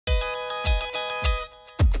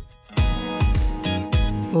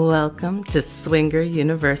Welcome to Swinger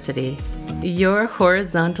University, your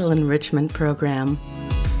horizontal enrichment program.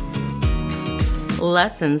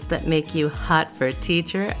 Lessons that make you hot for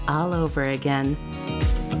teacher all over again.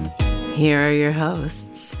 Here are your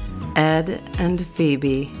hosts, Ed and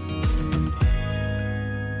Phoebe.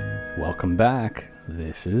 Welcome back.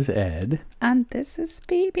 This is Ed. And this is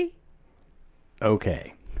Phoebe.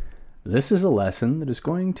 Okay, this is a lesson that is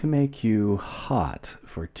going to make you hot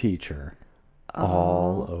for teacher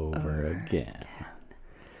all over again.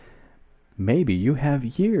 Maybe you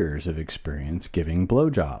have years of experience giving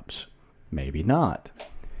blowjobs. Maybe not.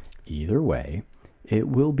 Either way, it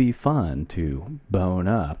will be fun to bone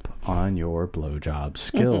up on your blowjob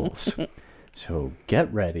skills. So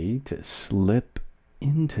get ready to slip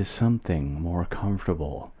into something more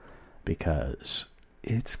comfortable because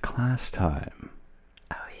it's class time.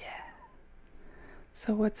 Oh, yeah.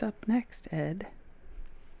 So what's up next, Ed?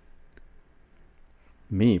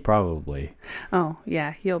 Me, probably. Oh,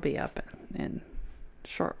 yeah, you'll be up in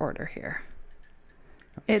short order here.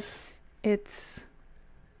 It's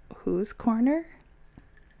whose corner?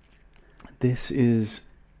 This is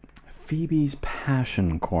Phoebe's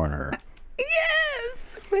Passion Corner.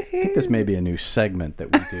 Yes! I think this may be a new segment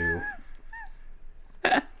that we do.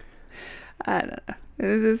 I don't know.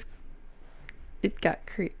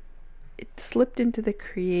 It slipped into the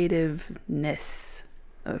creativeness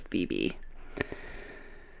of Phoebe.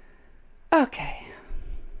 Okay.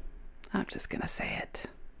 I'm just gonna say it.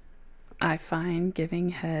 I find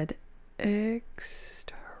giving head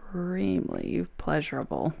extremely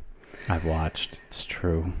pleasurable. I've watched. It's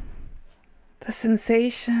true. The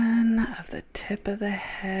sensation of the tip of the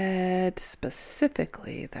head,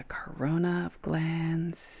 specifically the corona of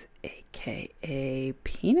glands, aka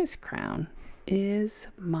penis crown, is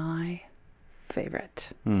my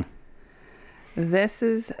favorite. This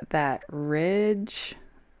is that ridge,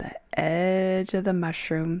 the edge of the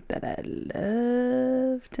mushroom that I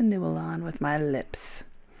love to nibble on with my lips.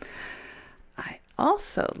 I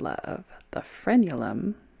also love the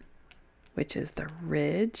frenulum, which is the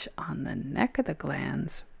ridge on the neck of the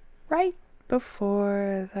glands right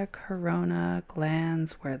before the corona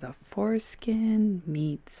glands where the foreskin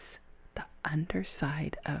meets the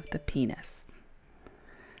underside of the penis.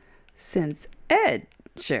 Since Ed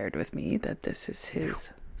shared with me that this is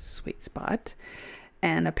his sweet spot,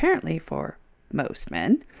 and apparently for most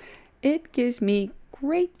men, it gives me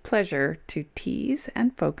great pleasure to tease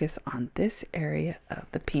and focus on this area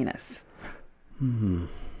of the penis. Yeah.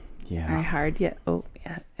 Are you hard yet? Oh,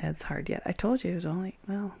 yeah, Ed's hard yet. I told you it was only,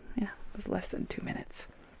 it was less than 2 minutes.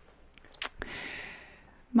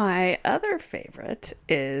 My other favorite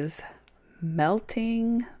is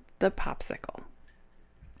melting the popsicle.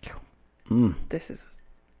 This is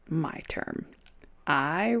my term.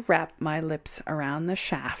 I wrap my lips around the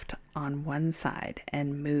shaft on one side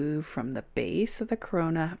and move from the base of the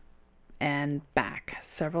corona and back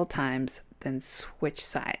several times, then switch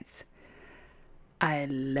sides. I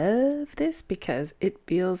love this because it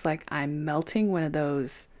feels like I'm melting one of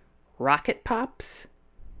those rocket pops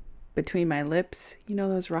between my lips. You know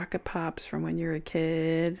those rocket pops from when you were a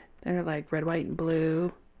kid? They're like red, white, and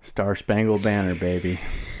blue. Star Spangled Banner, baby.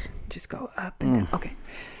 Just go up and down. Okay.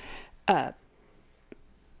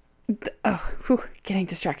 Getting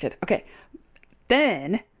distracted. Okay.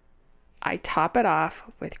 Then I top it off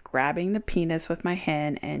with grabbing the penis with my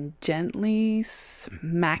hand and gently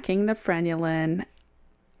smacking the frenulum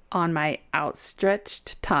on my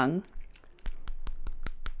outstretched tongue,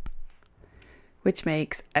 which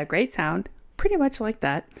makes a great sound, pretty much like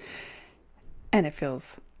that. And it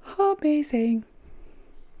feels amazing.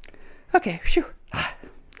 Okay. Phew.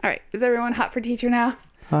 All right. Is everyone hot for teacher now?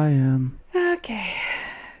 I am. Okay.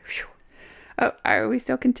 Whew. Oh, are we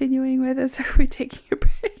still continuing with this? Or are we taking a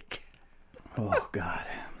break? Oh, God.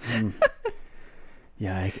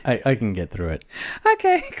 Yeah, I can get through it.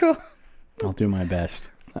 Okay, cool. I'll do my best.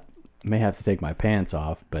 I may have to take my pants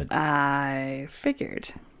off, but... I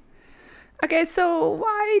figured. Okay, so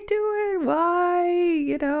why do it?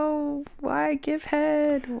 Why give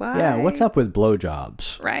head? Why? Yeah, what's up with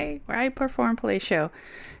blowjobs? Right, perform, play, show.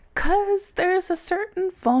 Because there's a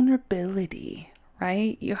certain vulnerability,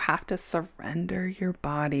 right? You have to surrender your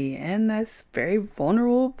body and this very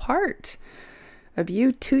vulnerable part of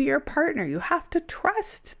you to your partner. You have to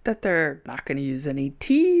trust that they're not going to use any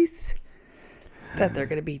teeth, that they're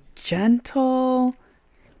going to be gentle.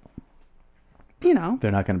 They're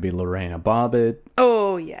not going to be Lorena Bobbitt.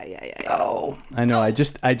 Oh, yeah. Oh, I know. I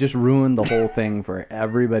just ruined the whole thing for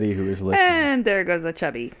everybody who is listening. And there goes the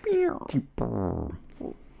chubby.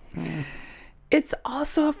 it's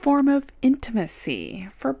also a form of intimacy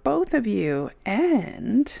for both of you.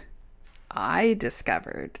 And I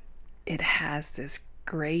discovered it has this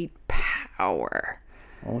great power.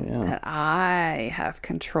 Oh, yeah. That I have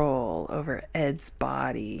control over Ed's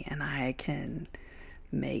body, and I can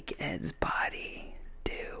make Ed's body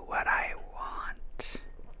do what I want.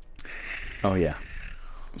 Oh, yeah.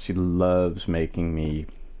 She loves making me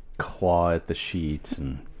claw at the sheets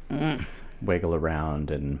and wiggle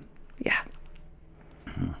around and... Yeah.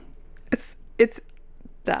 It's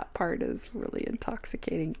that part is really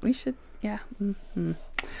intoxicating. We should, yeah. Mm-hmm.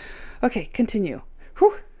 Okay, continue.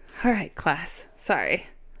 Whew. All right, class. Sorry.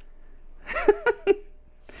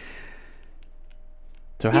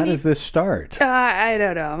 So how does this start? I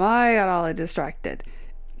don't know. I got all distracted.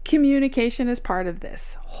 Communication is part of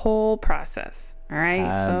this whole process. All right?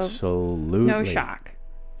 Absolutely. So, no shock.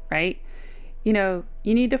 Right? You know,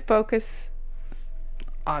 you need to focus,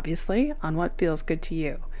 obviously, on what feels good to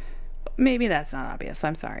you. Maybe that's not obvious.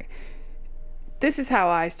 I'm sorry. This is how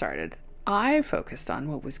I started. I focused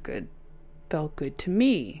on what was good, felt good to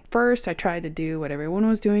me. First, I tried to do what everyone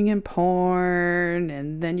was doing in porn,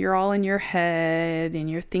 and then you're all in your head,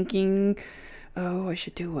 and you're thinking, oh, I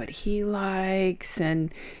should do what he likes,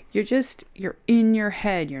 and you're in your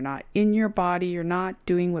head. You're not in your body. You're not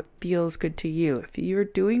doing what feels good to you. If you're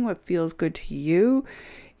doing what feels good to you,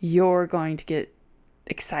 you're going to get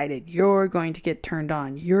excited. You're going to get turned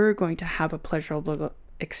on. You're going to have a pleasurable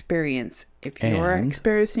experience. If you're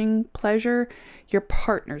experiencing pleasure, your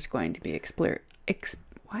partner's going to be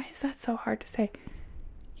why is that so hard to say?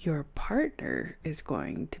 Your partner is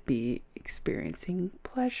going to be experiencing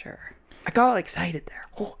pleasure. I got all excited there.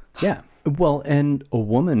 Oh. Yeah. Well, and a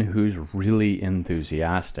woman who's really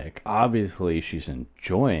enthusiastic, obviously she's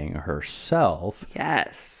enjoying herself.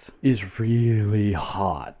 Yes. Is really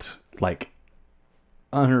hot. Like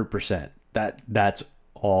 100%. That's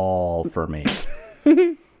all for me.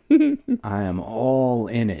 I am all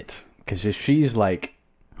in it. Because if she's like,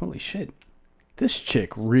 holy shit, this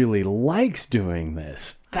chick really likes doing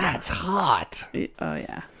this. That's hot. Oh,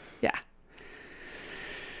 yeah. Yeah.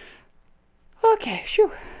 Okay.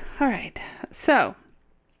 Phew. All right. So,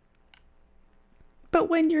 but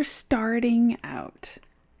when you're starting out,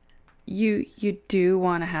 you do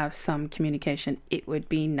want to have some communication. It would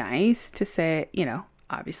be nice to say,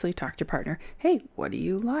 obviously talk to your partner. Hey, what do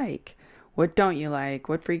you like? What don't you like?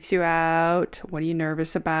 What freaks you out? What are you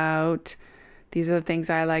nervous about? These are the things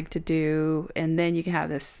I like to do. And then you can have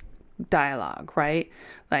this dialogue, right?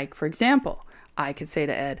 Like, for example, I could say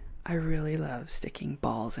to Ed, I really love sticking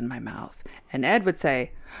balls in my mouth. And Ed would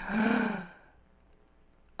say, I'm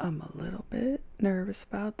a little bit nervous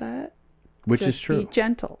about that. Which is true. Be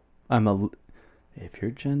gentle. If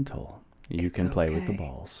you're gentle, you can play with the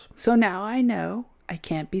balls. So now I know I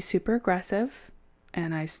can't be super aggressive.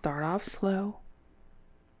 And I start off slow.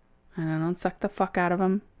 And I don't suck the fuck out of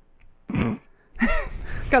him. Because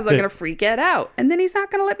I'm going to freak Ed out. And then he's not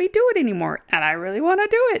going to let me do it anymore. And I really want to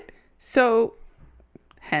do it. So,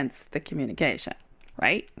 hence the communication.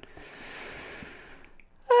 Right?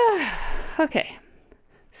 Okay.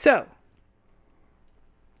 So,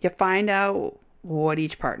 you find out what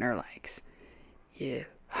each partner likes. You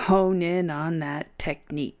hone in on that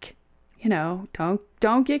technique.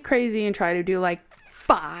 Don't get crazy and try to do like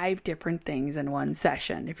 5 different things in one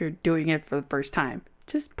session if you're doing it for the first time.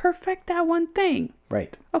 Just perfect that one thing.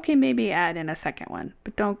 Right. Okay, maybe add in a second one,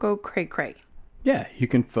 but don't go cray-cray. Yeah, you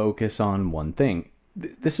can focus on one thing.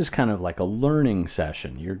 This is kind of like a learning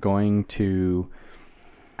session. You're going to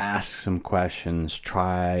ask some questions,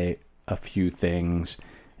 try a few things,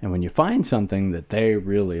 and when you find something that they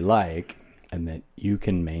really like and that you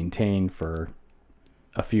can maintain for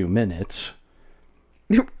a few minutes,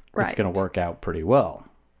 right, it's going to work out pretty well.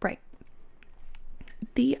 Right.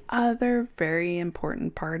 The other very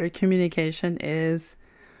important part of communication is,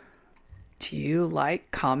 do you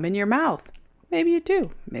like cum in your mouth? Maybe you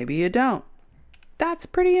do. Maybe you don't. That's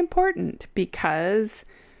pretty important because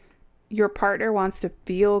your partner wants to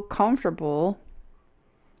feel comfortable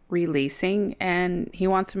releasing and he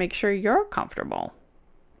wants to make sure you're comfortable.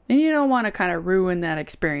 And you don't want to kind of ruin that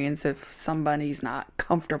experience if somebody's not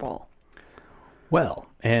comfortable. Well,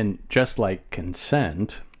 and just like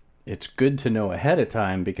consent, it's good to know ahead of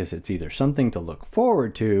time because it's either something to look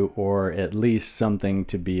forward to or at least something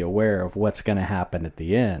to be aware of what's going to happen at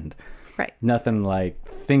the end. Right. Nothing like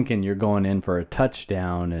thinking you're going in for a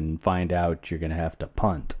touchdown and find out you're going to have to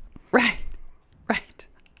punt. Right. Right.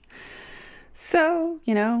 So,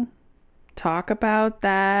 talk about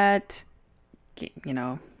that,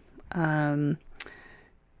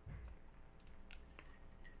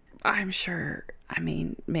 I'm sure I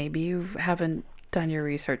mean, maybe you haven't done your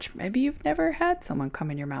research. Maybe you've never had someone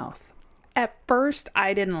come in your mouth. At first,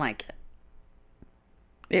 I didn't like it.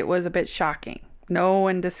 It was a bit shocking. No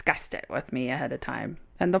one discussed it with me ahead of time.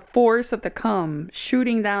 And the force of the cum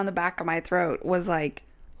shooting down the back of my throat was like,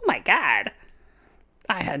 oh my God.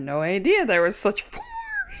 I had no idea there was such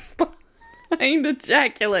force behind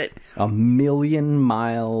ejaculate. 1,000,000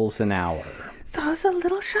 miles an hour. So it's a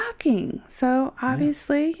little shocking. So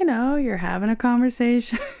obviously, you're having a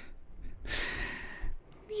conversation.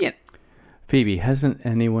 Yeah. Phoebe, hasn't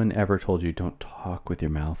anyone ever told you don't talk with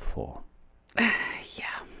your mouth full? Yeah.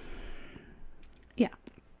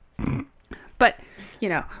 But,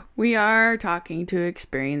 we are talking to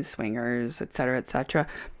experienced swingers, etc., etc.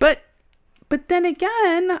 But then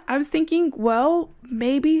again, I was thinking, well,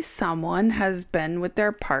 maybe someone has been with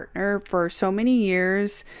their partner for so many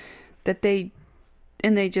years that they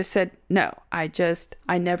just said, no, I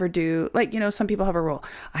never do. Like, some people have a rule.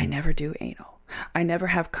 I never do anal. I never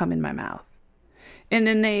have cum in my mouth. And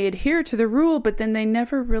then they adhere to the rule, but then they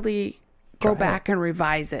never really go back and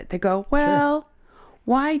revise it. They go, well,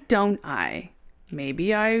 why don't I?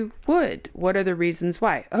 Maybe I would. What are the reasons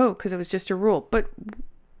why? Oh, because it was just a rule. But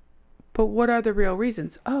what are the real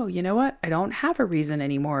reasons? Oh, you know what? I don't have a reason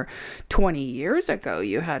anymore. 20 years ago,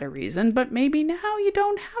 you had a reason, but maybe now you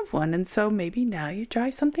don't have one. And so maybe now you try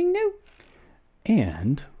something new.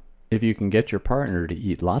 And if you can get your partner to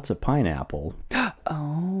eat lots of pineapple,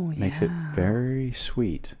 makes it very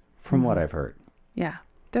sweet, from what I've heard. Yeah.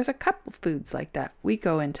 There's a couple foods like that. We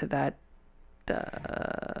go into that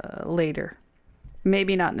later.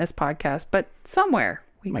 Maybe not in this podcast, but somewhere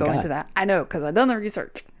we go into that. I know, because I've done the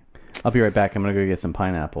research. I'll be right back. I'm going to go get some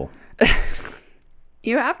pineapple.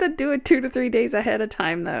 You have to do it 2 to 3 days ahead of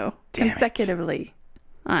time, though. Consecutively.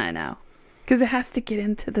 I know. Because it has to get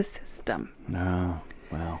into the system. Oh,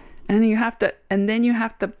 wow. And then you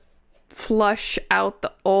have to flush out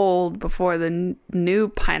the old before the new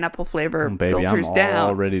pineapple flavor filters down. I'm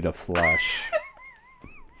all ready to flush.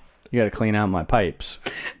 You got to clean out my pipes.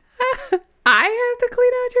 I have to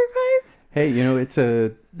clean out your pipes? Hey, it's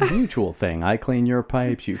a mutual thing. I clean your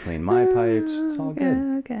pipes, you clean my pipes. It's all good.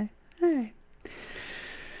 Yeah, okay. All right.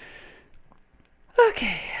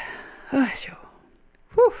 Okay. Oh, sure.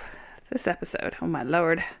 Whew. This episode. Oh, my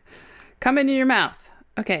Lord. Come into your mouth.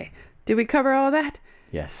 Okay. Did we cover all that?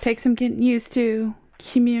 Yes. Take some getting used to.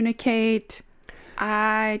 Communicate.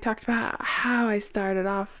 I talked about how I started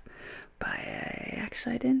off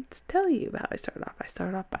I didn't tell you how I started off. I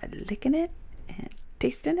started off by licking it and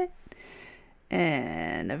tasting it.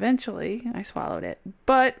 And eventually I swallowed it.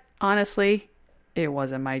 But honestly, it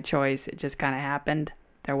wasn't my choice. It just kind of happened.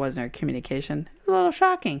 There was no communication. It was a little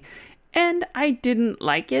shocking. And I didn't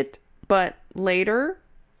like it. But later,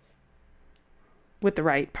 with the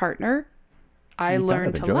right partner, I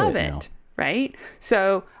learned to love it. Right?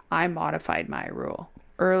 So I modified my rule.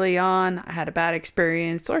 Early on, I had a bad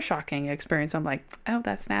experience or shocking experience. I'm like, oh,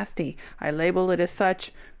 that's nasty. I labeled it as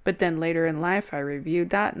such. But then later in life, I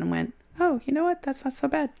reviewed that and went, oh, you know what? That's not so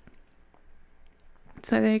bad.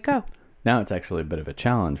 So there you go. Now it's actually a bit of a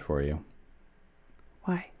challenge for you.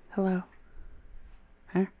 Why? Hello?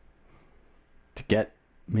 Huh? To get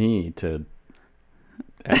me to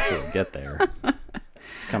actually get there.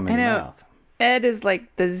 Come in the mouth. Ed is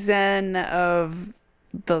like the Zen of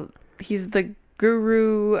he's the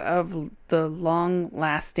guru of the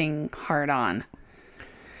long-lasting hard-on.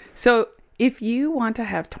 So if you want to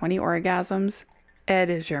have 20 orgasms, Ed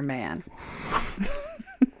is your man.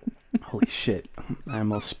 Holy shit. I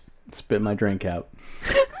almost spit my drink out.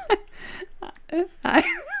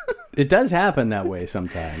 It does happen that way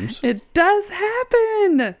sometimes. It does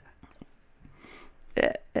happen.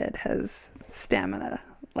 Ed has stamina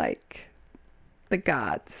like the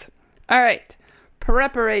gods. All right.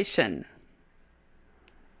 Preparation.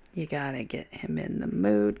 You gotta get him in the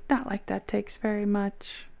mood. Not like that takes very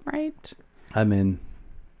much, right? I'm in.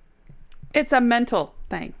 It's a mental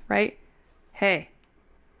thing, right? Hey,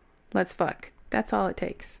 let's fuck. That's all it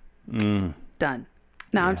takes. Done.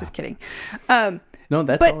 No, I'm just kidding. No,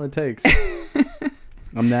 that's all it takes.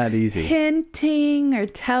 I'm that easy. Hinting or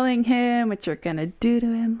telling him what you're gonna do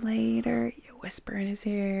to him later. You whisper in his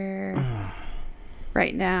ear.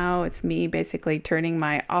 Right now, it's me basically turning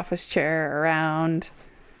my office chair around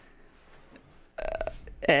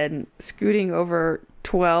and scooting over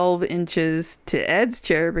 12 inches to Ed's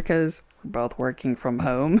chair because we're both working from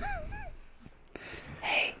home.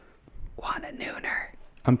 Hey, want a nooner?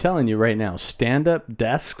 I'm telling you right now, stand-up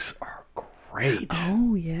desks are great.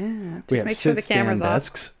 Oh, yeah. We have make sure the camera's off.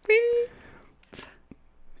 Desks.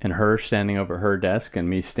 and her standing over her desk and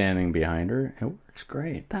me standing behind her. It works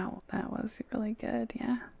great. That was really good.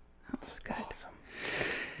 Yeah, that was good. Awesome.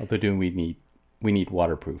 Although we need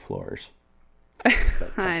waterproof floors.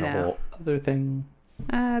 That's I know. a whole other thing.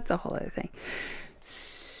 That's a whole other thing.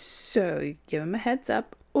 So you give him a heads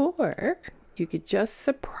up, or you could just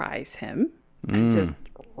surprise him and just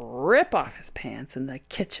rip off his pants in the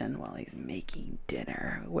kitchen while he's making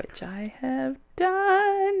dinner, which I have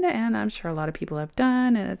done, and I'm sure a lot of people have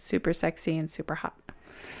done, and it's super sexy and super hot.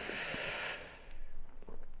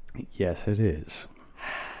 Yes, it is.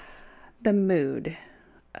 The mood.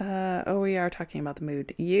 We are talking about the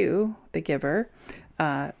mood. You, the giver,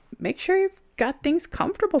 make sure you've got things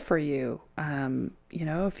comfortable for you.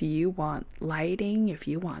 If you want lighting, if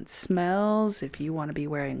you want smells, if you want to be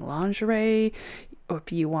wearing lingerie, or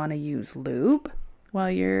if you want to use lube while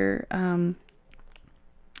you're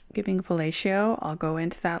giving fellatio, I'll go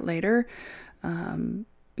into that later. A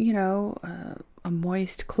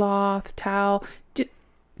moist cloth, towel.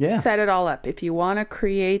 Set it all up. If you want to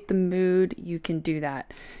create the mood, you can do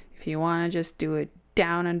that. If you want to just do it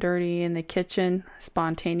down and dirty in the kitchen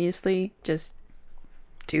spontaneously, just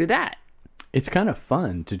do that. It's kind of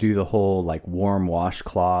fun to do the whole like warm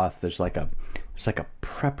washcloth. There's like a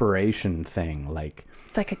preparation thing. Like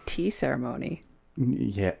it's like a tea ceremony.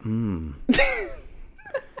 Yeah.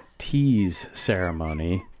 Tease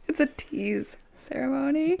ceremony. It's a tease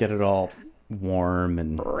ceremony. Get it all warm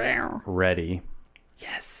and ready.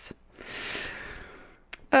 Yes.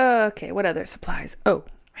 Okay, what other supplies? Oh,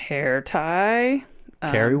 hair tie.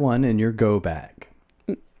 Carry one in your go bag.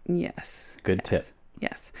 Yes. Good tip.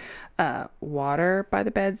 Yes. Water by the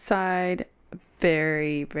bedside.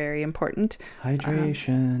 Very, very important.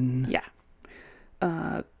 Hydration.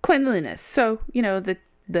 Yeah. Cleanliness. So,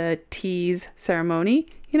 the tease ceremony,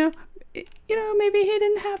 maybe he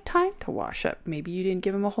didn't have time to wash up. Maybe you didn't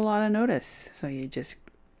give him a whole lot of notice. So you just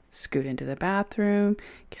scoot into the bathroom,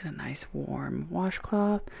 get a nice warm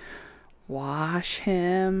washcloth, wash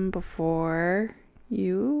him before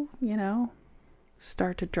you,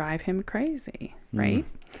 start to drive him crazy, right?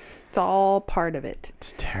 It's all part of it.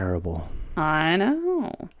 It's terrible. I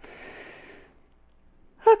know.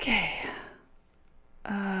 Okay.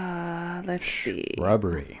 Let's see.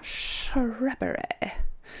 Shrubbery.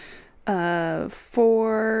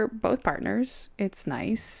 For both partners, it's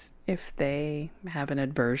nice if they have an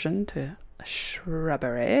aversion to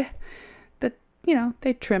shrubbery that,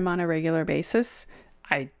 they trim on a regular basis.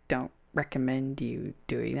 I don't recommend you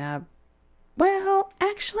doing that. Well,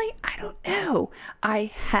 actually, I don't know.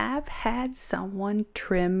 I have had someone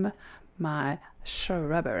trim my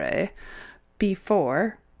shrubbery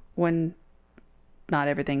before when not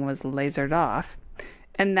everything was lasered off.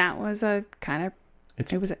 And that was a kind of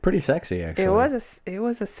it was pretty sexy, actually. It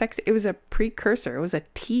was a precursor. It was a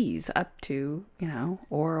tease up to,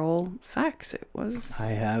 oral sex. It was I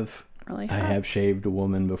have shaved a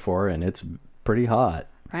woman before, and it's pretty hot.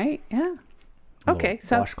 Right? Yeah. Okay.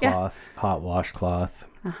 So washcloth, hot washcloth.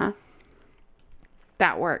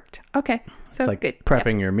 That worked. Okay. So it's like good.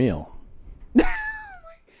 prepping your meal.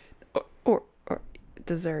 or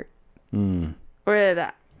dessert. Or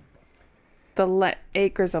that. The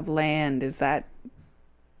acres of land, is that...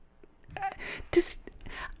 Just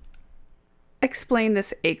explain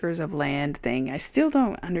this acres of land thing. I still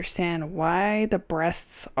don't understand why the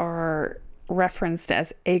breasts are referenced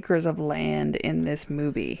as acres of land in this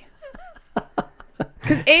movie.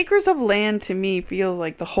 Because acres of land to me feels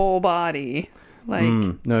like the whole body. Like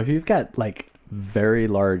no, if you've got like very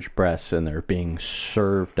large breasts and they're being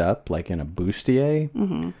served up like in a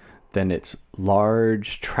bustier, then it's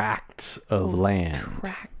large tracts of land.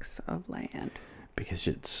 Tracts of land. Because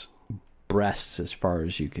it's breasts as far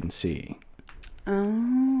as you can see.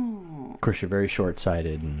 Oh. Of course, you're very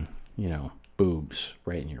short-sighted and, boobs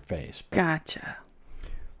right in your face. Gotcha.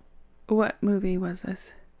 What movie was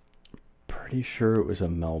this? Pretty sure it was a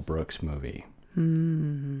Mel Brooks movie.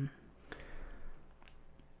 And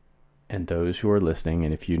those who are listening,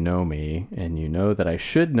 and if you know me, and you know that I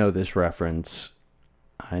should know this reference,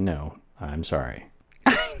 I know. I'm sorry.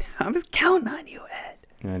 I know. I was counting on you, Ed.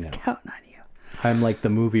 I know. Counting on you. I'm like the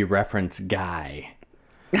movie reference guy.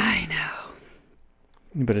 I know.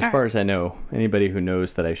 But as far as I know, anybody who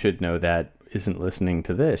knows that I should know that isn't listening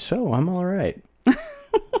to this, so I'm all right.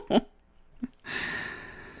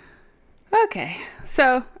 Okay,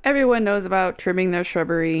 so everyone knows about trimming their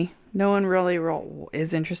shrubbery. No one really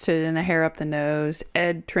is interested in a hair up the nose.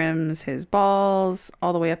 Ed trims his balls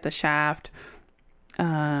all the way up the shaft.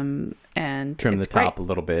 And trim the top a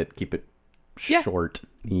little bit, keep it short,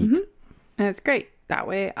 neat. And it's great. That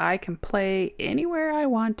way I can play anywhere I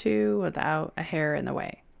want to without a hair in the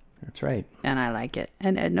way. That's right. And I like it.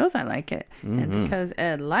 And Ed knows I like it. And because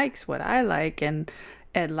Ed likes what I like and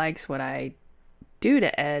Ed likes what I do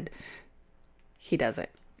to Ed, he does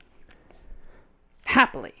it.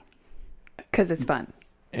 Happily. Because it's fun.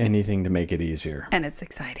 Anything to make it easier. And it's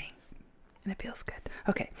exciting. And it feels good.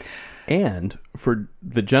 Okay. And for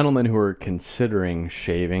the gentlemen who are considering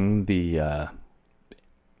shaving the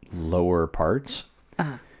lower parts,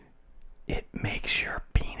 it makes your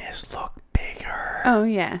penis look bigger. Oh,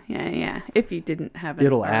 yeah. If you didn't have it.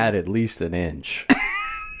 It'll add at least an inch.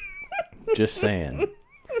 Just saying.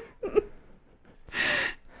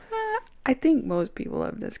 I think most people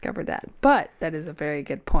have discovered that. But that is a very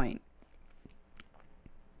good point.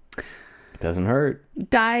 It doesn't hurt.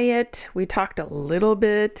 Diet. We talked a little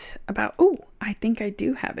bit about, I think I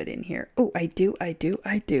do have it in here. I do.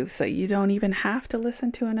 So you don't even have to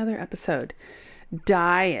listen to another episode.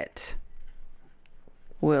 Diet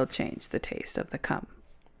will change the taste of the cum.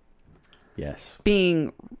 Yes.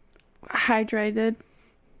 Being hydrated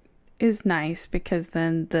is nice because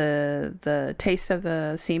then the taste of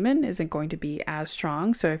the semen isn't going to be as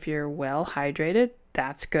strong. So if you're well hydrated,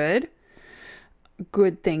 that's good.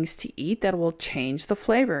 Good things to eat that will change the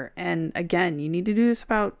flavor. And again, you need to do this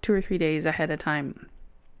about 2 or 3 days ahead of time.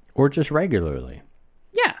 Or just regularly.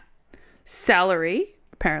 Yeah. Celery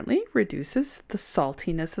apparently reduces the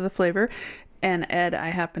saltiness of the flavor. And Ed, I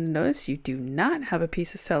happen to notice you do not have a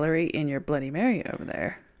piece of celery in your Bloody Mary over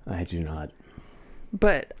there. I do not.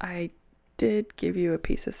 But I did give you a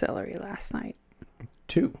piece of celery last night.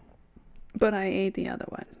 2. But I ate the other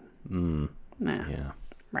one. Nah. Yeah.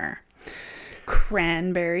 Brr.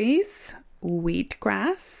 Cranberries,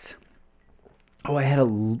 wheatgrass. Oh, I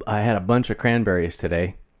had a bunch of cranberries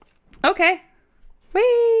today. Okay.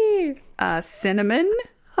 Whee! Cinnamon,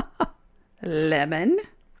 lemon,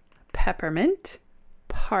 peppermint,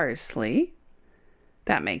 parsley.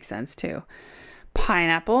 That makes sense too.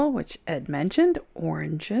 Pineapple, which Ed mentioned,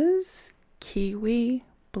 oranges, kiwi,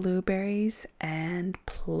 blueberries, and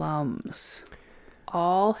plums.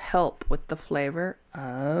 All help with the flavor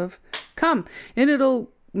of cum. And it'll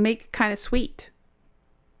make it kind of sweet.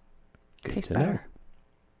 Good Tastes to better. know.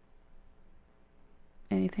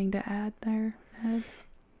 Anything to add there, Ed?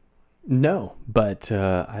 No, but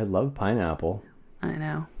I love pineapple. I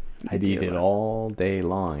know. I'd eat it all day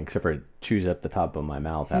long, except for it chews up the top of my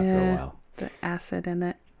mouth after a while. The acid in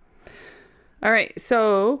it. All right,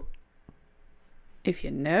 so if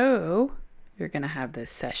you know you're going to have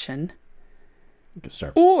this session, You can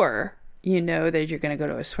start. or you know that you're going to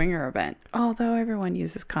go to a swinger event, although everyone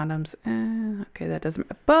uses condoms, okay, that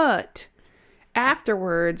doesn't, but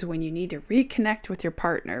afterwards, when you need to reconnect with your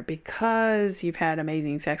partner because you've had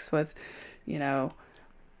amazing sex with,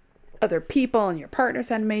 other people and your partner's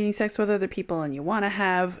had amazing sex with other people and you want to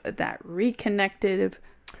have that reconnected,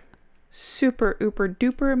 super, ooper,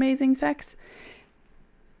 duper amazing sex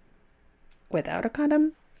without a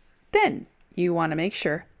condom, then you want to make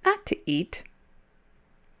sure not to eat.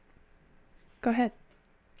 Go ahead.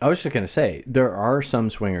 I was just going to say, there are some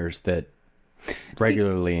swingers that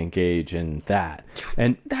regularly engage in that.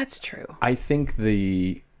 And that's true. I think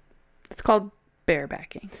it's called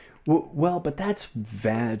barebacking. Well, but that's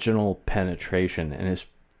vaginal penetration. And as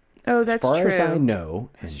that's far true. as I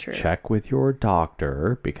know, That's and true. check with your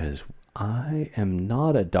doctor, because I am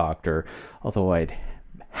not a doctor, although I'd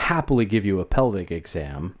happily give you a pelvic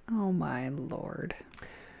exam. Oh my Lord.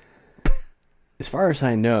 As far as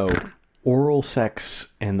I know, oral sex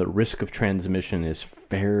and the risk of transmission is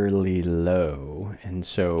fairly low. And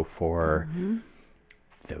so for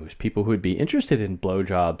those people who would be interested in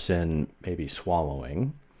blowjobs and maybe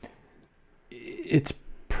swallowing, it's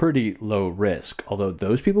pretty low risk. Although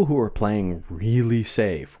those people who are playing really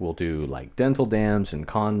safe will do like dental dams and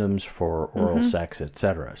condoms for oral sex,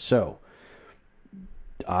 etc. So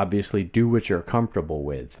obviously do what you're comfortable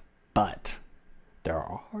with, but there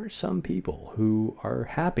are some people who are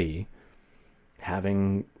happy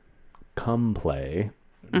having cum play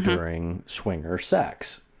during swinger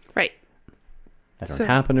sex. Right. I don't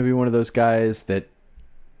happen to be one of those guys that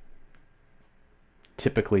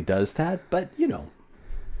typically does that, but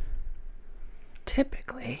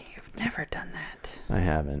Typically, you've never done that. I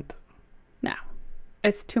haven't. No.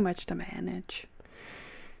 It's too much to manage.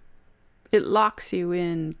 It locks you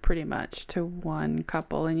in pretty much to one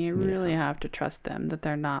couple, and you really have to trust them that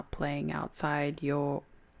they're not playing outside your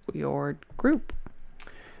group.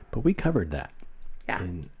 But we covered that Yeah.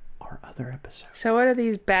 in our other episode. So what are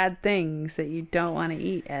these bad things that you don't want to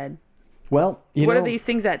eat, Ed? Well, What are these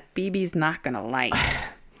things that BB's not going to like?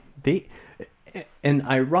 And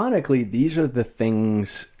ironically, these are the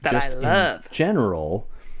things that just I love. in general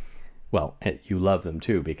Well, you love them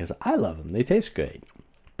too because I love them. They taste good.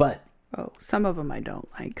 But Oh, some of them I don't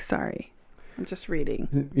like. Sorry. I'm just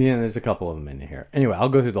reading. yeah, there's a couple of them in here. Anyway, I'll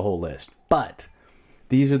go through the whole list. But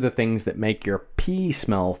these are the things that make your pee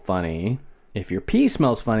smell funny. If your pee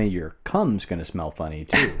smells funny, your cum's going to smell funny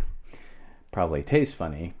too. Probably taste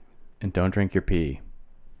funny. And don't drink your pee.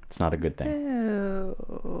 It's not a good thing.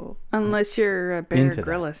 Ew. Unless you're a Bear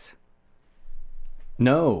Grylls.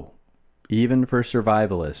 No. Even for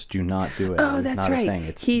survivalists, do not do it. Oh, It's that's not right. a thing.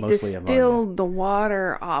 It's He mostly ammonia. distilled the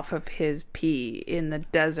water off of his pee in the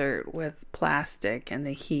desert with plastic and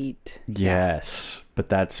the heat. Yes, but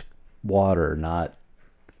that's water, not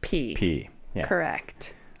Pee. pee. Yeah.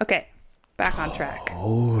 Correct. Okay. Back on track.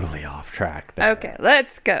 Totally off track there. Okay,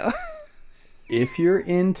 let's go. If you're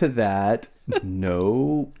into that,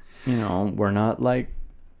 no, we're not like,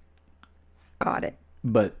 Got it.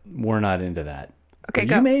 but we're not into that. Okay, But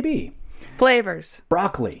go. you may be. Flavors.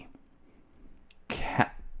 Broccoli.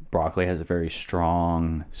 Broccoli has a very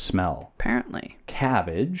strong smell. Apparently.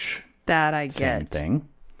 Cabbage. That I Same get. thing.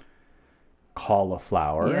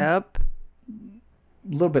 Cauliflower. Yep.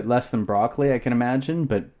 A little bit less than broccoli, I can imagine,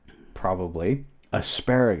 but probably.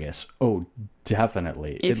 Asparagus. Oh,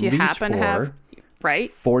 definitely. If At you least happen to have,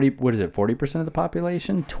 right? 40, what is it, 40% of the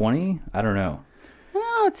population? 20? I don't know.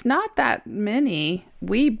 No, it's not that many.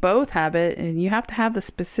 We both have it, and you have to have the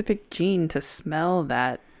specific gene to smell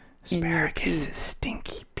that in your pee. Asparagus is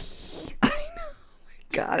stinky pee.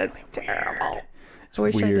 God, it's terrible. It's I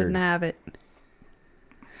wish I weird. didn't have it.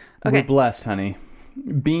 We're Okay. blessed, honey.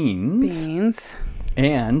 Beans. Beans.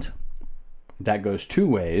 And that goes two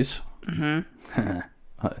ways. Mm-hmm.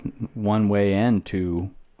 One way and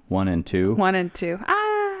two. 1 and 2. 1 and 2. Ah,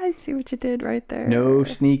 I see what you did right there. No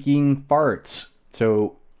sneaking farts.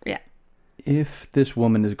 So Yeah. if this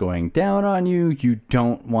woman is going down on you, you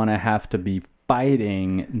don't want to have to be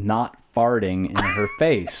fighting not farting in her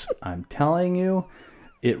face. I'm telling you,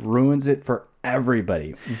 it ruins it for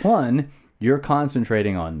everybody. One, you're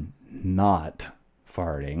concentrating on not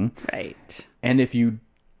farting. Right. And if you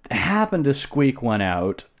happen to squeak one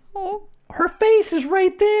out, Oh. her face is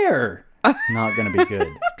right there. Not going to be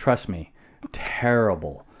good. Trust me.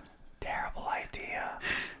 Terrible. Terrible idea.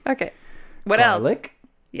 Okay. What else? Garlic.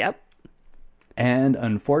 Yep. And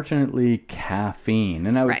unfortunately, caffeine.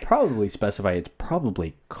 And I would Right. probably specify it's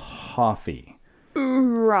probably coffee.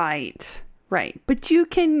 Right. Right. But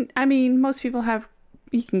most people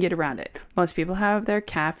you can get around it. Most people have their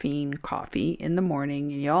caffeine coffee in the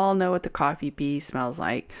morning, and you all know what the coffee pee smells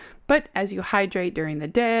like. But as you hydrate during the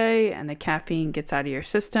day and the caffeine gets out of your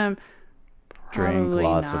system, Drink probably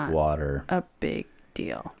lots not of water. a big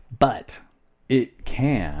deal. But it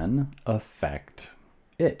can affect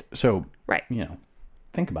it. So, Right.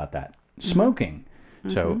 think about that. Smoking.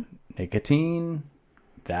 So, nicotine,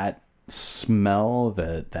 that smell,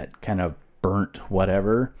 that kind of burnt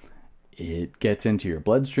whatever, it gets into your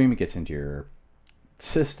bloodstream, it gets into your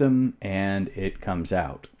system, and it comes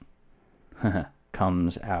out.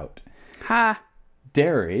 Comes out. Ha.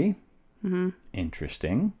 Dairy,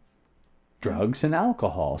 interesting. Drugs and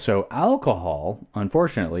alcohol. So alcohol,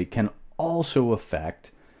 unfortunately, can also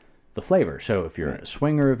affect the flavor. So if you're at a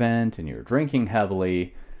swinger event and you're drinking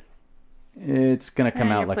heavily, it's going to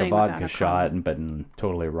come out you're like a playing without vodka a shot, condom. but in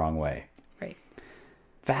totally wrong way. Right.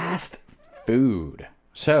 Fast food.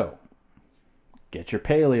 So get your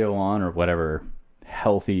paleo on or whatever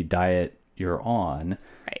healthy diet you're on,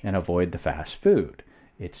 Right. and avoid the fast food.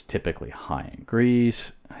 It's typically high in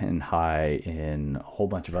grease and high in a whole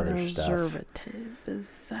bunch of other stuff.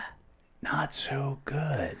 Preservatives. Not so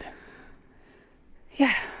good.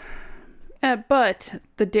 Yeah. But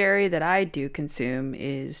the dairy that I do consume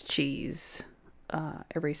is cheese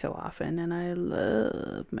every so often, and I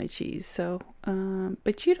love my cheese. So,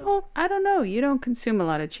 but I don't know, you don't consume a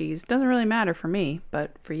lot of cheese. Doesn't really matter for me,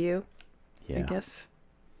 but for you, Yeah. I guess.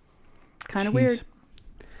 Kind of weird.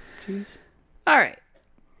 Cheese. All right.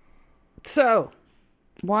 So,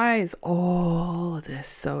 why is all of this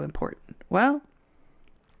so important? Well,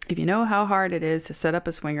 if you know how hard it is to set up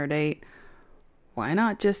a swinger date, why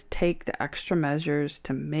not just take the extra measures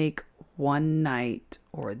to make one night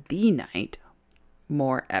or the night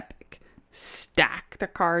more epic? Stack the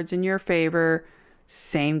cards in your favor.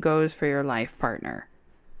 Same goes for your life partner.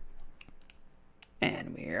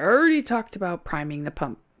 And we already talked about priming the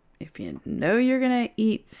pump. If you know you're going to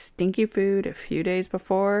eat stinky food a few days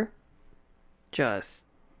before, just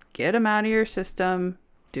get them out of your system.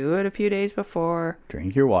 Do it a few days before.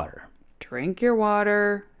 Drink your water. Drink your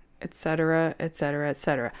water, etc., etc.,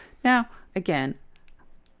 etc. Now, again,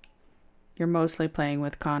 you're mostly playing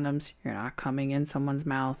with condoms. You're not coming in someone's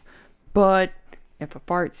mouth. But If a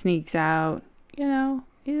fart sneaks out, you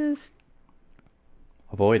just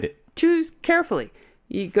Avoid it. choose carefully.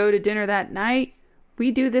 You go to dinner that night.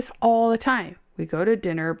 We do this all the time. We go to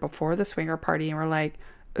dinner before the swinger party and we're like,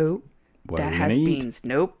 oh, that has beans.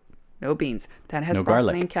 Nope. No beans. That has broccoli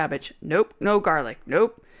garlic. and cabbage. Nope. No garlic.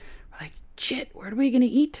 Nope. We're like, shit, what are we going to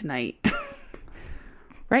eat tonight?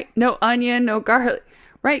 Right? No onion, no garlic.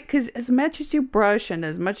 Right? Because as much as you brush and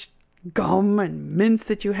as much gum and mints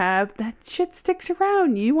that you have, that shit sticks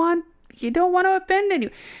around. You don't want to offend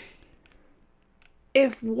anyone.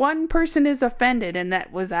 If one person is offended and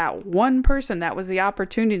that was that one person, that was the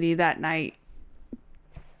opportunity that night,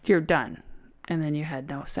 you're done. And then you had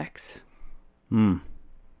no sex.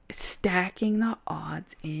 It's stacking the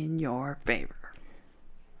odds in your favor.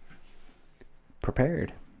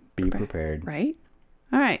 Prepared. Be prepared. Right?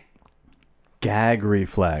 All right. Gag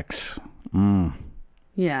reflex.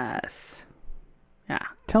 Yes. Yeah.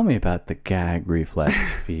 Tell me about the gag reflex,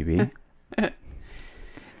 Phoebe.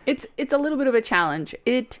 It's a little bit of a challenge.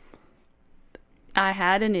 I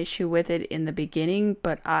had an issue with it in the beginning,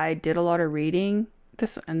 but I did a lot of reading.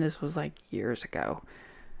 This was like years ago.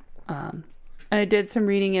 And I did some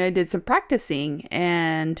reading and I did some practicing,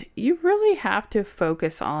 and you really have to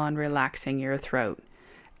focus on relaxing your throat.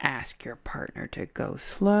 Ask your partner to go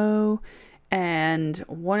slow. And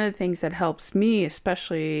one of the things that helps me,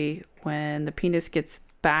 especially when the penis gets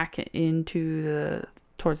back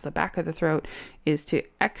towards the back of the throat, is to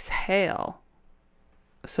exhale.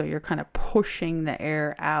 So you're kind of pushing the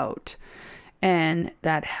air out, and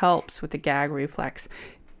that helps with the gag reflex.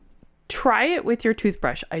 Try it with your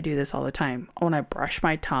toothbrush. I do this all the time. When I brush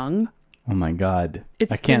my tongue. Oh my God.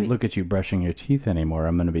 I can't look at you brushing your teeth anymore.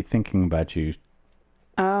 I'm going to be thinking about you.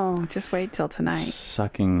 Oh, just wait till tonight.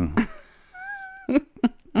 Sucking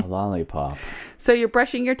a lollipop. So you're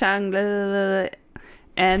brushing your tongue, blah, blah, blah,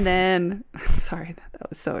 and then, sorry, that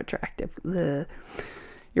was so attractive. Blah.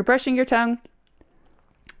 You're brushing your tongue,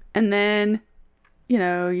 and then,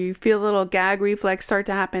 you feel a little gag reflex start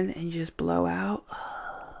to happen, and you just blow out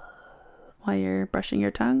while you're brushing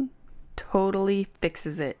your tongue. Totally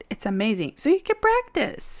fixes it. It's amazing. So you can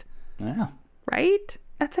practice. Yeah. Right?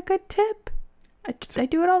 That's a good tip. I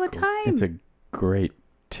do it all the time. It's a great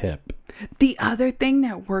tip. The other thing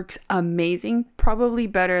that works amazing, probably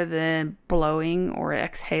better than blowing or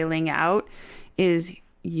exhaling out, is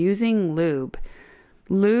using lube.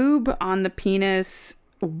 Lube on the penis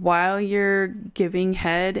while you're giving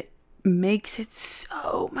head makes it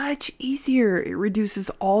so much easier. It reduces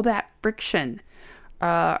all that friction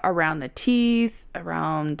around the teeth,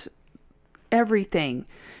 around everything.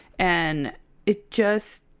 And it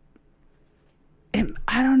just,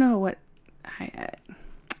 I don't know what,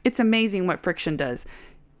 it's amazing what friction does.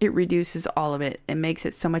 It reduces all of it. It makes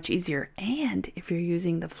it so much easier. And if you're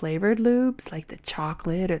using the flavored lubes, like the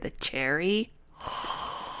chocolate or the cherry,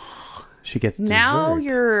 she gets now dessert.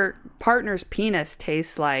 your partner's penis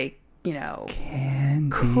tastes like, Candy.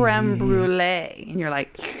 creme brulee. And you're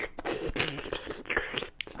like,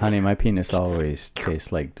 honey, my penis always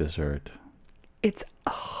tastes like dessert. it's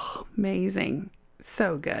amazing.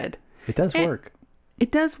 So good. It does work.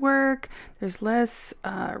 It does work. There's less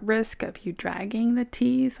risk of you dragging the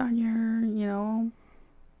teeth on your,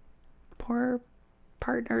 poor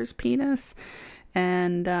partner's penis.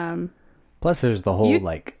 And plus, there's the whole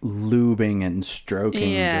lubing and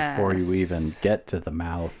stroking before you even get to the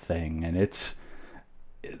mouth thing. And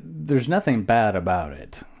there's nothing bad about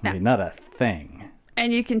it. No. I mean, not a thing.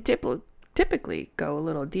 And you can typically go a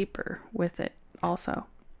little deeper with it also.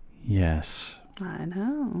 Yes. I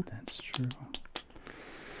know. That's true.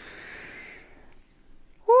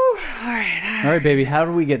 Woo. All right, baby. How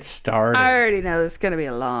do we get started? I already know this is going to be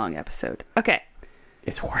a long episode. Okay.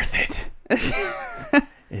 It's worth it.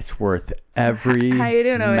 It's worth every How you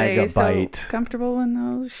doing over there? You still megabyte. comfortable in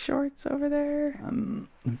those shorts over there? I'm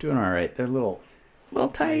doing all right. They're a little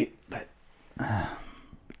tight, but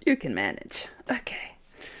you can manage. Okay.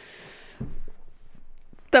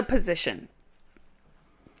 The position.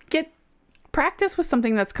 Practice with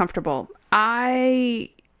something that's comfortable.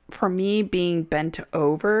 For me, being bent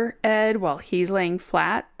over Ed while he's laying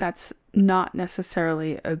flat, that's not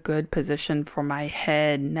necessarily a good position for my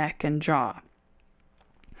head, neck, and jaw.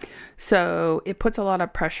 So it puts a lot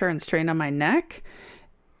of pressure and strain on my neck.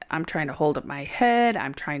 I'm trying to hold up my head.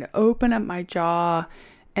 I'm trying to open up my jaw.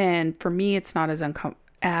 And for me, it's not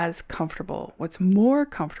as comfortable. What's more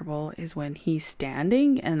comfortable is when he's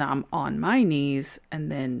standing and I'm on my knees,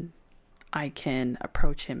 and then I can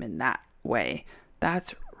approach him in that way.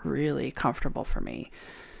 That's really comfortable for me.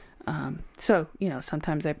 So,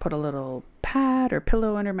 sometimes I put a little pad or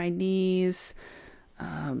pillow under my knees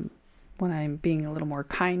when I'm being a little more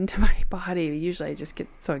kind to my body. Usually I just get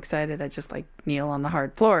so excited I just like kneel on the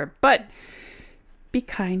hard floor. But be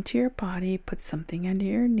kind to your body. Put something under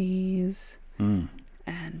your knees. And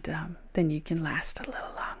then you can last a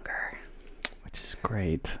little longer. Which is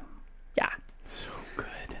great. Yeah. So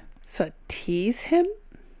good. So tease him,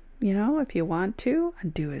 if you want to.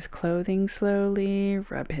 Undo his clothing slowly.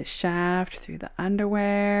 Rub his shaft through the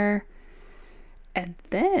underwear. And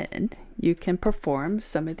then you can perform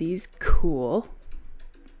some of these cool,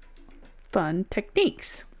 fun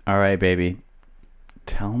techniques. All right, baby.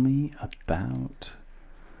 Tell me about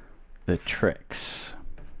the tricks.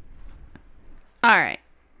 All right.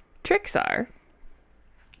 Tricks are,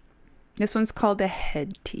 this one's called a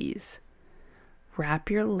head tease. Wrap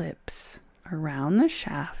your lips around the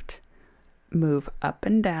shaft. Move up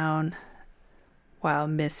and down while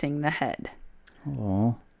missing the head.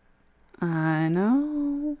 Oh. I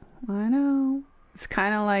know. It's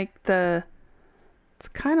kind of like the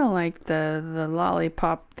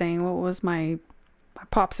lollipop thing. What was my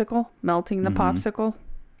popsicle? Melting the popsicle.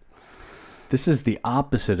 This is the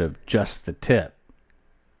opposite of just the tip.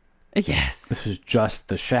 Yes. This is just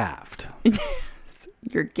the shaft. Yes.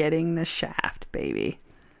 You're getting the shaft, baby.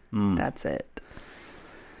 That's it.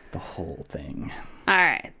 The whole thing. All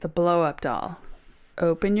right. The blow up doll.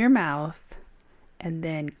 Open your mouth. And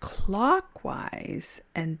then clockwise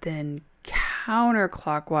and then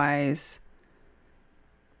counterclockwise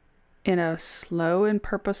in a slow and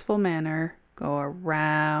purposeful manner, go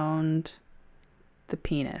around the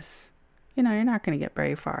penis. You're not going to get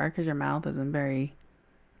very far because your mouth isn't very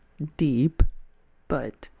deep,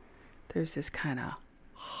 but there's this kind of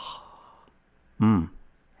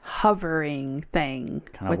hovering thing.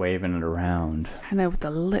 Kind of waving it around. Kind of with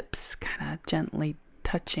the lips kind of gently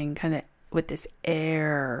touching, kind of with this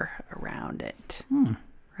air around it.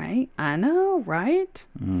 Right? I know, right?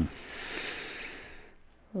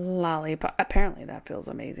 Lollipop. Apparently that feels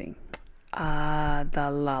amazing. The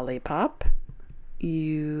lollipop.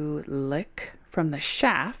 You lick from the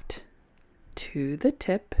shaft to the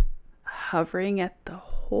tip, hovering at the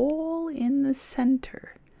hole in the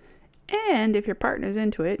center. And if your partner's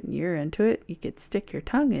into it and you're into it, you could stick your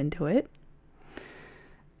tongue into it.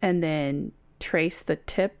 And then trace the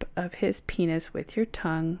tip of his penis with your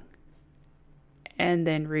tongue, and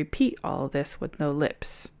then repeat all of this with no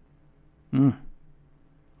lips.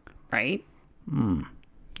 Right?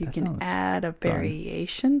 You can add a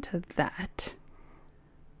variation to that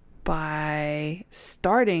by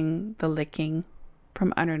starting the licking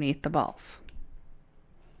from underneath the balls.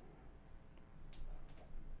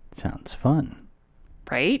 Sounds fun.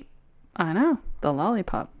 Right? I know. The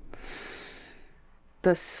lollipop.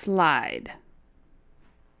 The slide.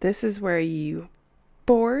 This is where you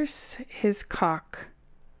force his cock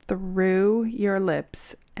through your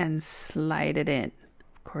lips and slide it in.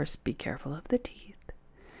 Of course, be careful of the teeth.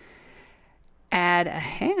 Add a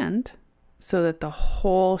hand so that the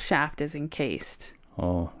whole shaft is encased.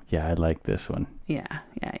 Oh, yeah, I like this one. Yeah,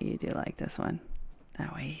 you do like this one.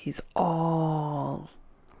 That way he's all...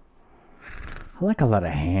 I like a lot of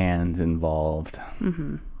hands involved.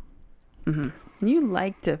 And you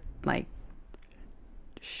like to,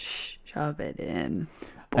 shove it in.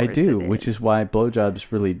 I do, which is why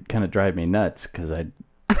blowjobs really kind of drive me nuts, because it's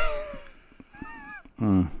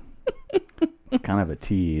kind of a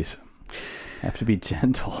tease. I have to be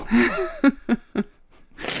gentle.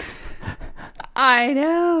 I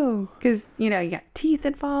know, because you got teeth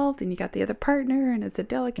involved, and you got the other partner, and it's a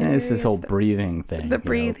delicate. And it's this whole breathing thing. The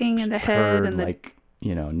breathing and the head and the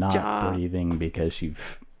not jaw. breathing because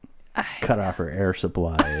you've cut off her air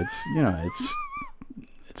supply. It's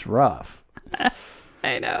it's rough.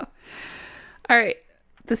 I know. All right.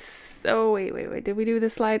 Wait. Did we do the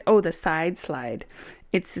slide? Oh, the side slide.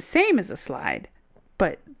 It's the same as a slide,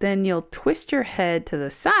 but then you'll twist your head to the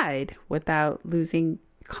side without losing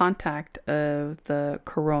contact of the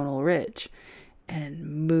coronal ridge,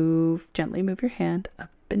 and gently move your hand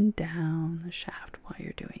up and down the shaft while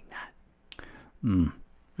you're doing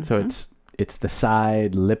that. So it's the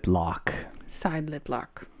side lip lock. Side lip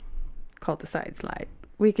lock, called the side slide.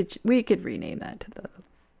 We could rename that to the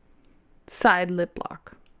side lip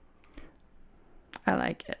lock. I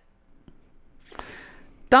like it.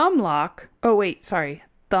 Thumb lock. Oh wait, sorry.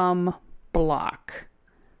 Thumb block.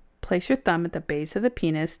 Place your thumb at the base of the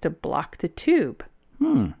penis to block the tube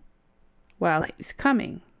while he's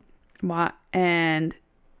coming. And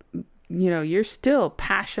you're still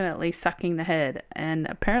passionately sucking the head, and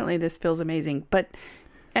apparently this feels amazing. But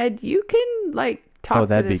Ed, you can talk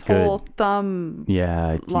to this whole thumb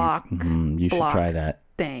lock. You should try that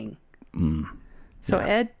thing. So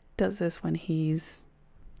Ed does this when he's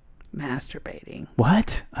masturbating.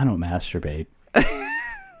 What? I don't masturbate.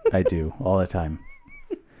 I do all the time.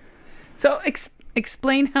 So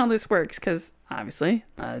explain how this works, because obviously,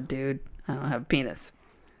 dude, I don't have a penis.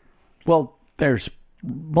 Well, there's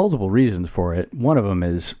multiple reasons for it. One of them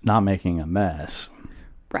is not making a mess.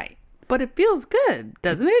 Right. But it feels good,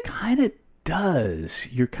 doesn't it? Kind of does.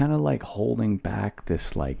 You're kind of like holding back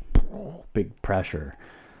this like big pressure.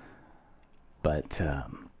 But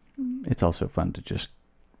it's also fun to just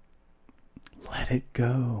let it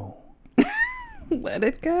go. Let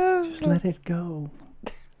it go. Just let it go.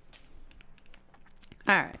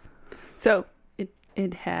 All right. So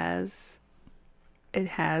it has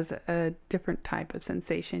a different type of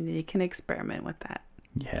sensation, and you can experiment with that.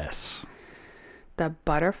 Yes. The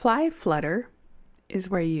butterfly flutter is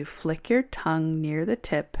where you flick your tongue near the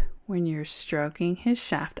tip when you're stroking his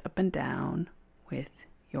shaft up and down with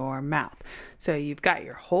your mouth. So you've got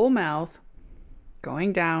your whole mouth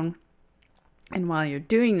going down, and while you're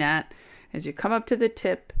doing that, as you come up to the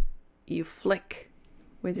tip, you flick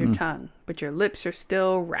with your tongue, but your lips are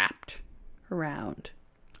still wrapped around.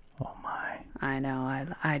 Oh my. I know,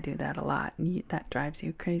 I do that a lot. That drives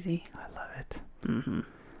you crazy. I love it. Mm-hmm.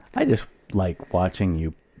 I just like watching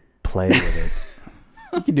you play with it.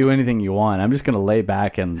 You can do anything you want. I'm just going to lay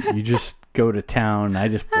back and you just go to town and I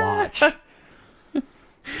just watch. It's like,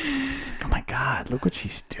 oh my God, look what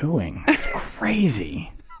she's doing. It's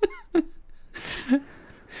crazy.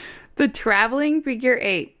 The traveling figure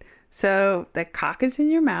 8. So the cock is in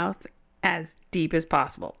your mouth as deep as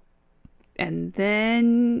possible. And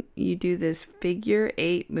then you do this figure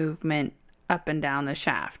 8 movement up and down the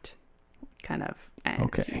shaft. Kind of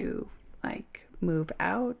as you like move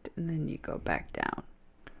out and then you go back down.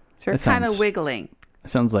 So you're kind of wiggling. It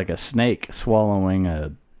sounds like a snake swallowing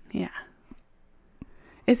a... Yeah.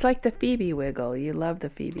 It's like the Phoebe wiggle. You love the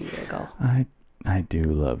Phoebe wiggle. I do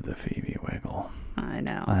love the Phoebe wiggle. I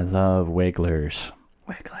know. I love wigglers.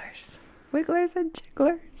 Wigglers and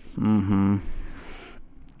jigglers. Mm-hmm.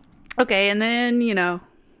 Okay, and then,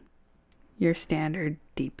 your standard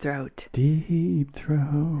deep throat. Deep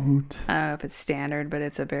throat. I don't know if it's standard, but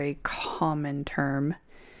it's a very common term.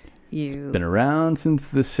 It's been around since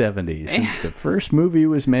the 70s, since the first movie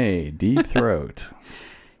was made. Deep throat.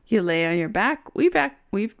 You lay on your back. We've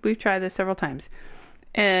tried this several times,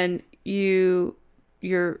 and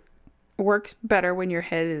your works better when your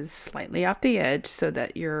head is slightly off the edge, so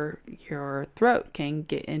that your throat can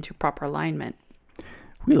get into proper alignment.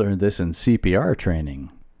 We learned this in CPR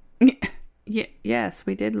training. Yes,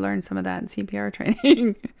 we did learn some of that in CPR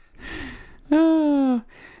training. Oh.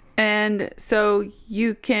 And so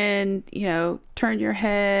you can, turn your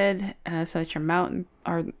head so that your mouth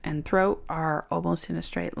and throat are almost in a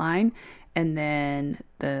straight line. And then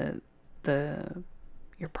your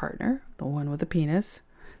partner, the one with the penis,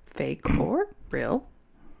 fake or real,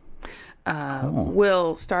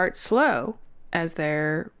 will start slow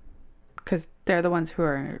because they're the ones who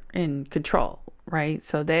are in control, right?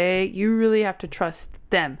 So you really have to trust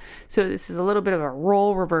them. So this is a little bit of a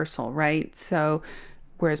role reversal, right? So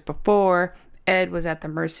whereas before, Ed was at the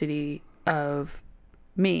mercy of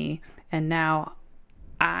me, and now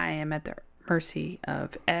I am at the mercy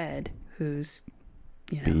of Ed, who's,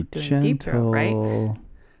 doing deep throat, right?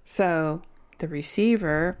 So the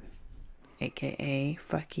receiver, aka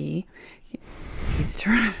Fucky, needs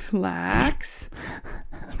to relax.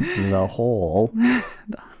 The hole.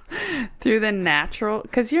 Through the natural,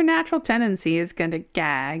 because your natural tendency is going to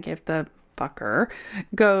gag if the fucker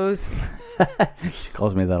goes. She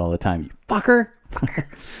calls me that all the time. You fucker.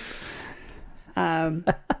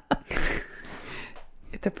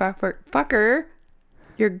 It's a fucker.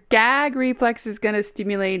 Your gag reflex is going to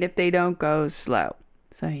stimulate if they don't go slow.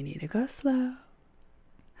 So you need to go slow.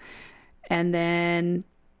 And then,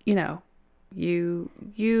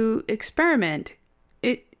 you experiment.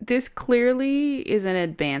 This clearly is an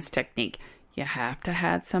advanced technique. You have to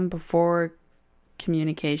have some before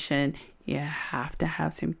communication. You have to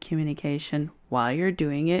have some communication while you're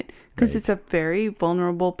doing it, because it's a very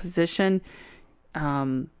vulnerable position.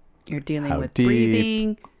 You're dealing with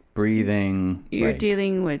breathing. You're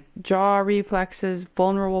dealing with jaw reflexes,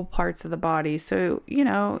 vulnerable parts of the body. So,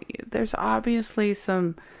 there's obviously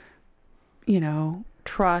some,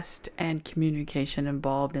 trust and communication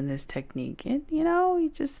involved in this technique. And, you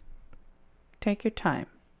just take your time.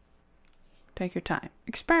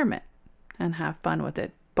 Experiment and have fun with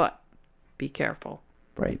it. But be careful.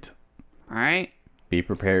 Right. All right. Be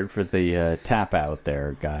prepared for the tap out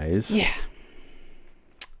there, guys. Yeah.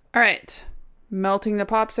 All right. Melting the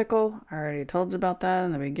popsicle. I already told you about that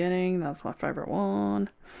in the beginning. That's my favorite one.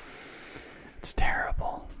 It's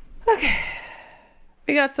terrible. Okay.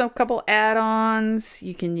 We got some couple add-ons.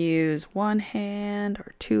 You can use one hand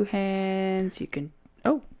or two hands. You can,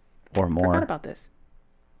 or more. Forgot about this.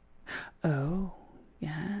 Oh,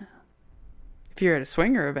 yeah. If you're at a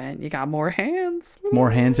swinger event, you got more hands.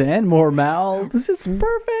 More hands and more mouths. It's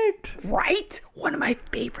perfect. Right? One of my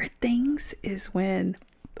favorite things is when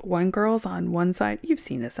one girl's on one side. You've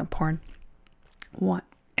seen this on porn.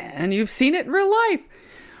 And you've seen it in real life.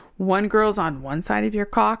 One girl's on one side of your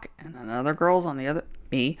cock and another girl's on the other,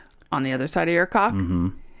 me, on the other side of your cock. Mm-hmm.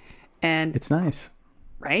 And it's nice.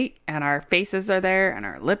 Right? And our faces are there and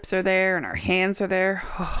our lips are there and our hands are there.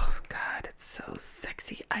 Oh, God, it's so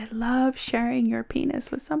sexy. I love sharing your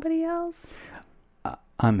penis with somebody else.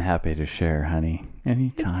 I'm happy to share, honey.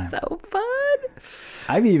 Anytime. It's so fun.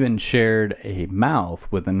 I've even shared a mouth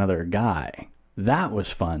with another guy. That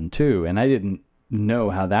was fun, too. And I didn't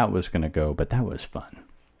know how that was going to go, but that was fun.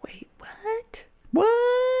 Wait, what?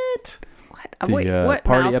 What? What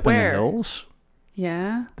party mouth up where? in the hills?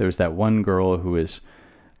 Yeah. There was that one girl who was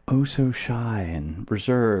so shy and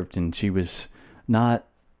reserved, and she was not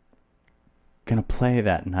gonna play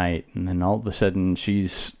that night, and then all of a sudden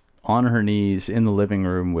she's on her knees in the living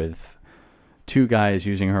room with two guys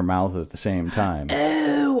using her mouth at the same time.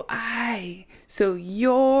 I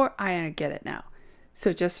get it now.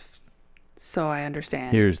 So just so I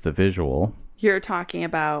understand. Here's the visual. You're talking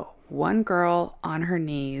about one girl on her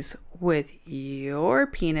knees with your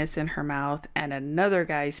penis in her mouth and another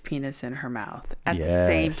guy's penis in her mouth at the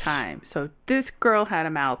same time. So this girl had a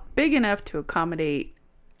mouth big enough to accommodate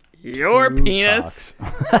your penis.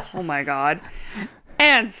 Oh my God.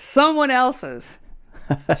 And someone else's.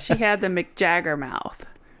 She had the Mick Jagger mouth.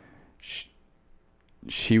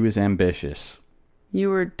 She was ambitious. She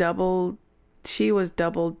was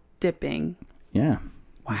double dipping. Yeah.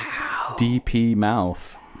 Wow. DP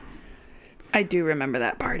mouth. I do remember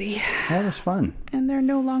that party. That was fun. And they're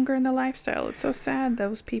no longer in the lifestyle. It's so sad.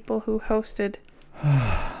 Those people who hosted Those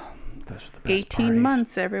were the best 18 parties.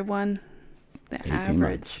 months, everyone. The 18 average.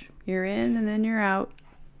 months. You're in and then you're out.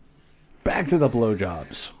 Back to the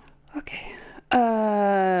blowjobs. Okay.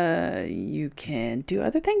 You can do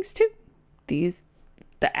other things too. The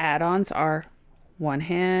add-ons are one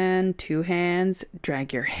hand, two hands,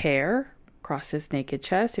 drag your hair across his naked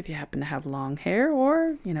chest if you happen to have long hair,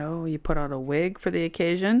 or, you put on a wig for the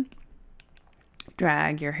occasion.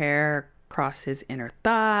 Drag your hair across his inner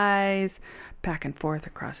thighs, back and forth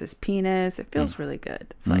across his penis. It feels really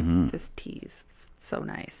good. It's like this tease. It's so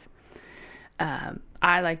nice.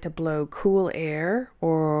 I like to blow cool air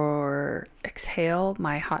or exhale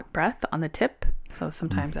my hot breath on the tip. So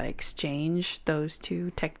sometimes I exchange those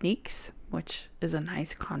two techniques, which is a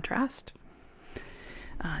nice contrast.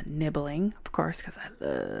 Nibbling, of course, because I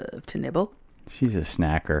love to nibble. She's a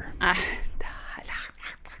snacker. I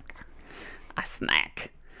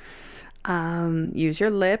snack. Use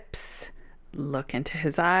your lips. Look into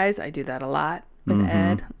his eyes. I do that a lot with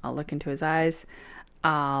Ed. I'll look into his eyes.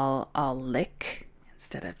 I'll lick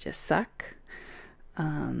instead of just suck.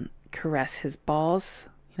 Caress his balls,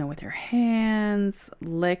 with your hands.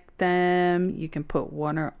 Lick them. You can put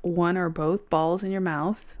one or both balls in your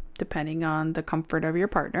mouth, depending on the comfort of your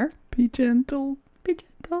partner. Be gentle. Be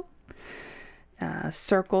gentle.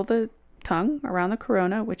 Circle the tongue around the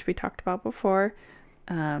corona, which we talked about before.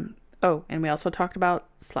 And we also talked about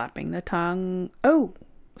slapping the tongue.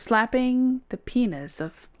 Slapping the penis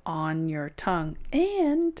on your tongue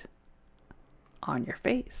and on your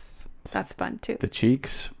face. That's fun too. The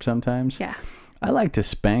cheeks sometimes. Yeah. I like to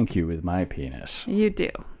spank you with my penis. You do.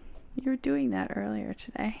 You were doing that earlier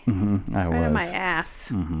today. I was. Right on my ass.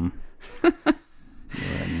 You're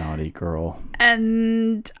a naughty girl.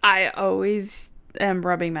 And I always am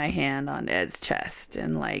rubbing my hand on Ed's chest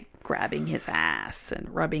and grabbing his ass and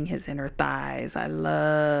rubbing his inner thighs. I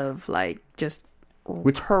love just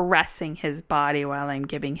caressing his body while I'm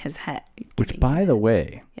giving his head. Which, by the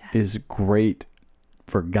way, is great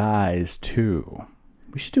for guys too.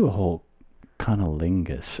 We should do a whole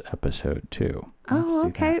cunnilingus episode too. Oh,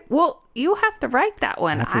 okay. Well, you have to write that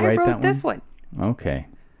one. I wrote this one. Okay.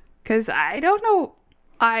 Because I don't know.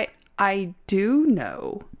 I do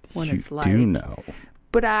know what it's like. You do know.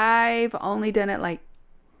 But I've only done it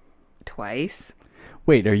twice.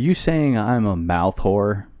 Wait, are you saying I'm a mouth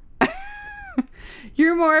whore?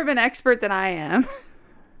 You're more of an expert than I am.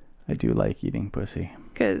 I do like eating pussy.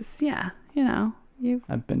 Because,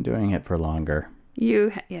 I've been doing it for longer.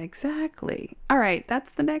 Exactly. All right,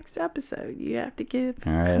 that's the next episode. You have to give.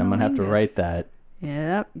 All right, I'm going to have to write that.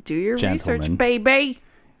 Yep, do your Gentlemen. research, baby.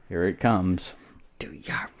 Here it comes. Do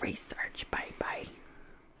your research, baby.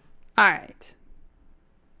 All right.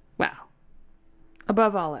 Well,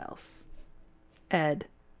 above all else, Ed,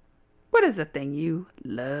 what is the thing you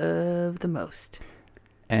love the most?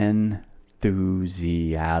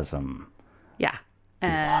 Enthusiasm. Yeah.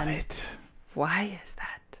 Love it. Why is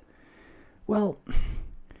that? Well,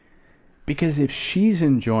 because if she's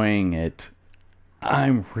enjoying it,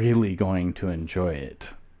 I'm really going to enjoy it.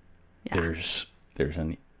 Yeah. There's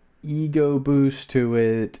an ego boost to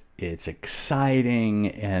it. It's exciting,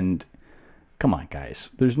 and come on, guys.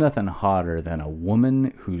 There's nothing hotter than a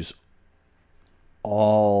woman who's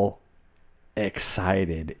all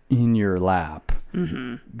excited in your lap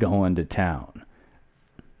going to town.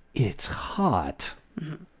 It's hot.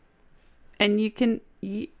 Mm-hmm. And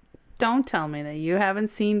don't tell me that you haven't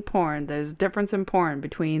seen porn. There's a difference in porn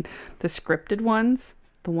between the scripted ones,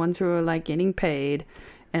 the ones who are like getting paid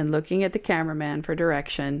and looking at the cameraman for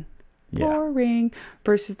direction. Yeah. Boring.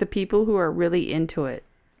 Versus the people who are really into it.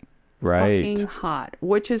 Right. Fucking hot.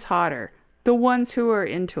 Which is hotter? The ones who are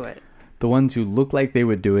into it. The ones who look like they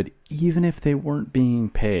would do it even if they weren't being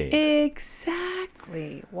paid.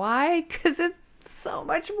 Exactly. Why? Because it's so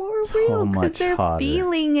much more So real. Because much they're hotter.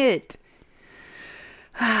 feeling it.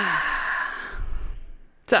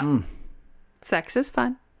 So, sex is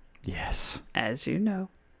fun, Yes. as you know.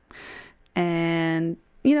 And,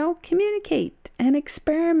 communicate and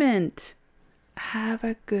experiment. Have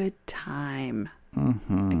a good time.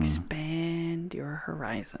 Expand your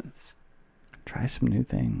horizons. Try some new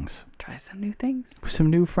things. Try some new things. With some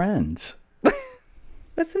new friends.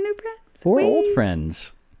 With some new friends. Or old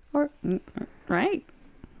friends. Or, right.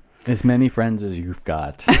 As many friends as you've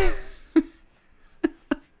got.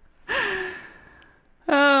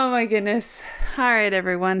 Oh my goodness. All right,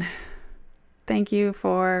 everyone. Thank you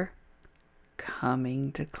for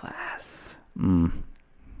coming to class.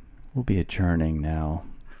 We'll be adjourning now.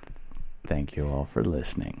 Thank you all for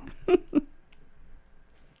listening.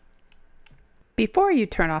 Before you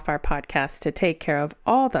turn off our podcast to take care of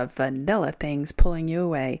all the vanilla things pulling you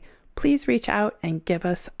away, please reach out and give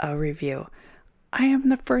us a review. I am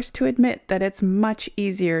the first to admit that it's much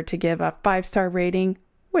easier to give a 5-star rating,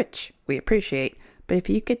 which we appreciate. But if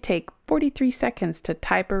you could take 43 seconds to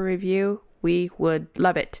type a review, we would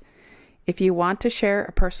love it. If you want to share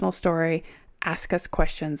a personal story, ask us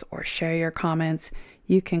questions, or share your comments,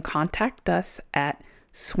 you can contact us at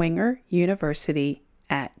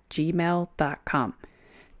swingeruniversity@gmail.com.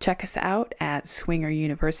 Check us out at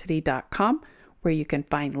swingeruniversity.com, where you can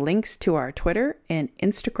find links to our Twitter and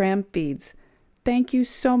Instagram feeds. Thank you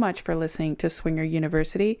so much for listening to Swinger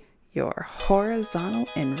University, your horizontal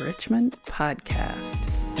enrichment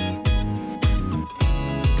podcast.